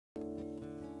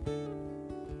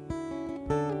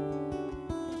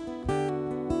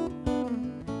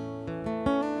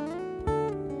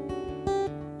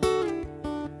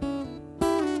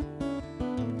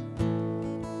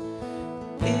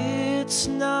It's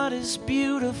not as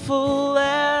beautiful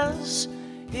as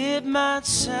it might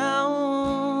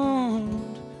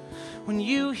sound when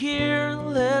you hear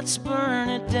 "let's burn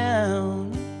it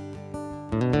down."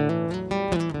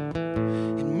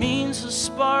 It means the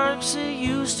sparks that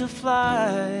used to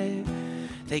fly,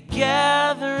 they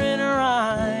gather in her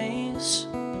eyes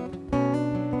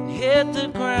and hit the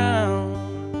ground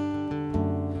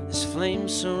as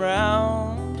flames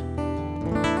surround.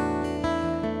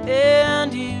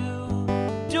 And you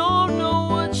don't know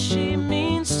what she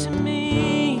means to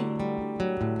me,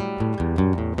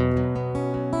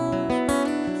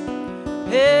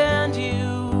 and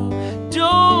you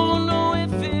don't know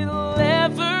if it'll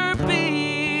ever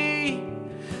be.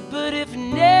 But if it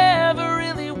never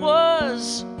really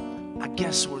was, I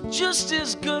guess we're just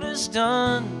as good as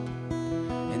done.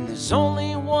 And there's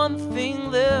only one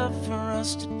thing left for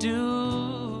us to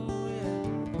do, yeah.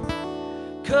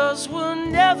 'Cause we're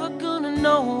never gonna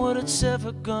know what it's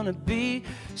ever gonna be,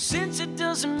 since it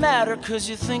doesn't matter 'cause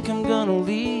you think I'm gonna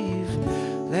leave.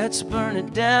 Let's burn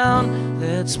it down,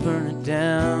 let's burn it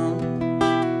down.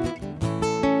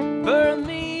 Burn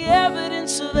the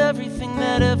evidence of everything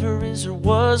that ever is or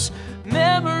was.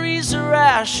 Memories are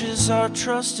ashes, our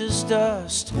trust is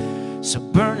dust. So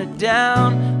burn it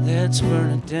down, let's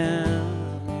burn it down.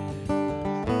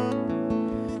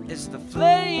 As the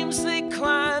flames they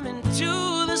climb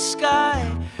into the sky,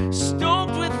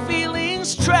 stoked with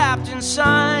feelings trapped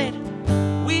inside,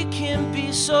 we can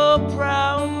be so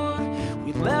proud.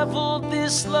 We leveled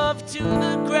this love to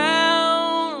the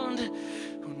ground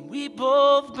when we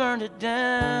both burned it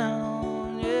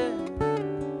down, yeah.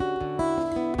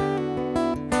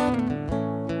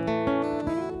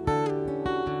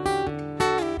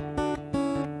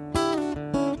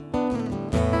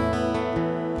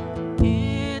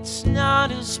 It's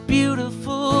not as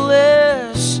beautiful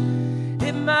as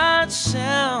it might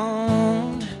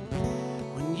sound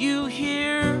when you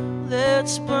hear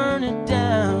 "let's burn it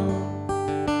down."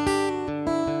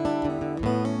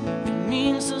 It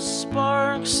means the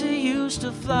sparks that used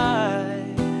to fly,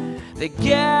 they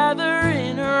gather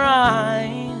in her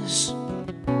eyes,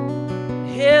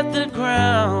 hit the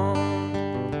ground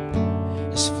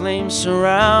as flames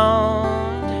surround.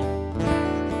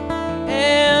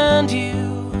 And you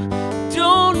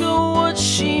don't know what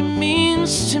she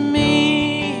means to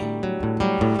me,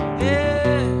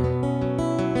 yeah.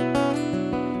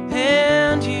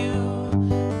 And you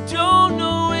don't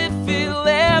know if it'll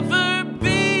ever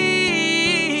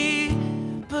be.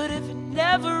 But if it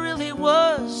never really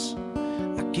was,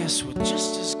 I guess we're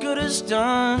just as good as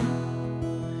done.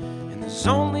 And there's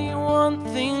only one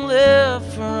thing left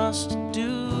for us to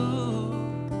do,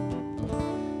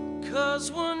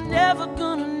 'cause we're never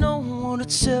gonna know what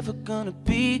it's ever gonna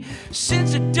be,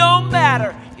 since it don't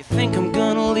matter, you think I'm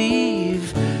gonna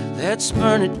leave. Let's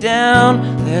burn it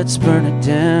down, let's burn it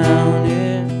down,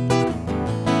 yeah.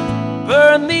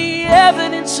 Burn the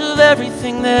evidence of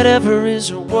everything that ever is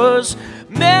or was.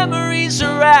 Memories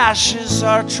are ashes,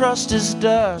 our trust is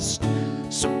dust.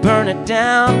 So burn it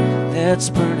down, let's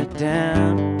burn it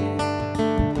down, yeah.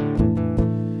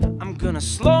 I'm gonna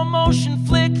slow motion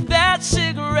flick that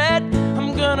cigarette.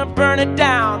 I'm gonna burn it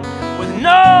down with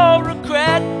no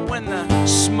regret. When the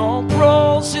smoke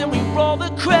rolls and we roll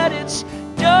the credits,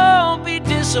 don't be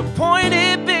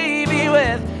disappointed, baby,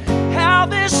 with how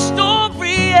this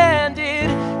story ended.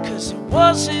 'Cause it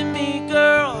wasn't me,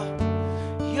 girl,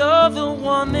 you're the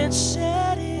one that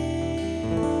said it,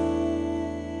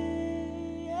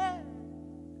 yeah.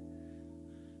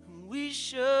 We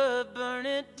should burn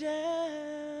it down.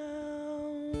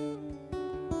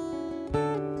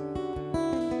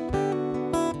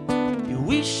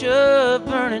 We should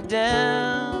burn it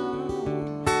down.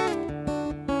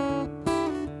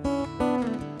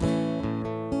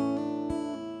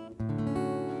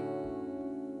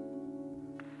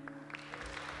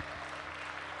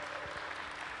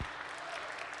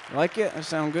 Like it? That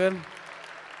sound good?